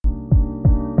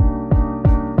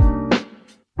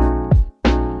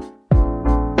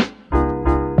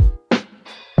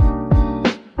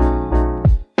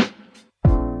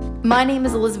My name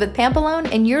is Elizabeth Pampalone,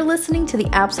 and you're listening to the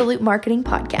Absolute Marketing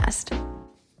Podcast.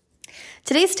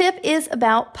 Today's tip is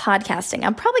about podcasting.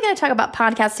 I'm probably going to talk about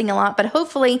podcasting a lot, but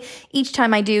hopefully each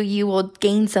time I do, you will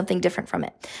gain something different from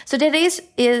it. So today's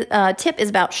tip is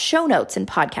about show notes in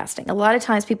podcasting. A lot of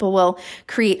times people will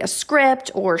create a script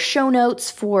or show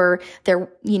notes for their,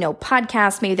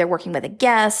 podcast. Maybe they're working with a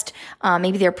guest.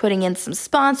 Maybe they're putting in some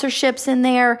sponsorships in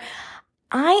there.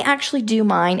 I actually do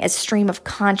mine as stream of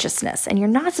consciousness, and you're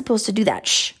not supposed to do that.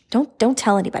 Shh, don't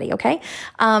tell anybody, okay?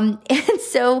 And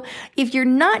so if you're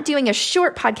not doing a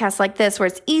short podcast like this, where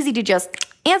it's easy to just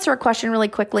answer a question really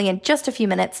quickly in just a few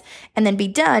minutes and then be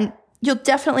done, you'll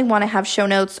definitely want to have show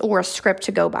notes or a script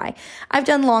to go by. I've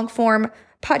done long form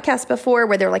podcasts before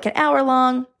where they're like an hour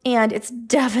long, and it's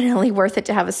definitely worth it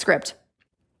to have a script.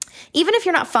 Even if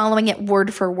you're not following it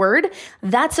word for word,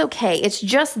 that's okay. It's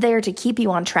just there to keep you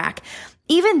on track.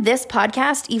 Even this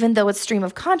podcast, even though it's stream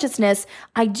of consciousness,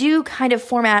 I do kind of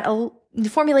formulate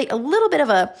a little bit of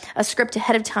a script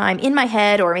ahead of time in my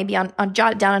head, or maybe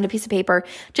jot it down on a piece of paper,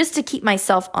 just to keep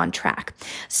myself on track.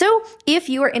 So if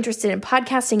you are interested in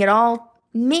podcasting at all,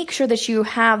 make sure that you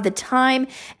have the time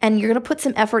and you're going to put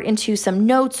some effort into some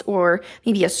notes or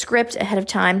maybe a script ahead of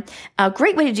time. A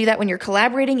great way to do that when you're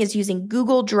collaborating is using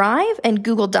Google Drive and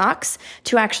Google Docs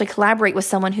to actually collaborate with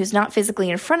someone who's not physically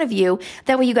in front of you.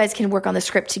 That way you guys can work on the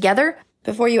script together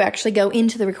before you actually go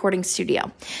into the recording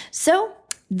studio. So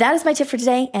that is my tip for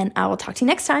today, and I will talk to you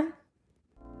next time.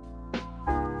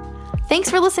 Thanks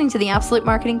for listening to the Absolute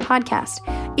Marketing Podcast.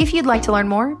 If you'd like to learn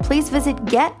more, please visit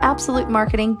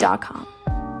getabsolutemarketing.com.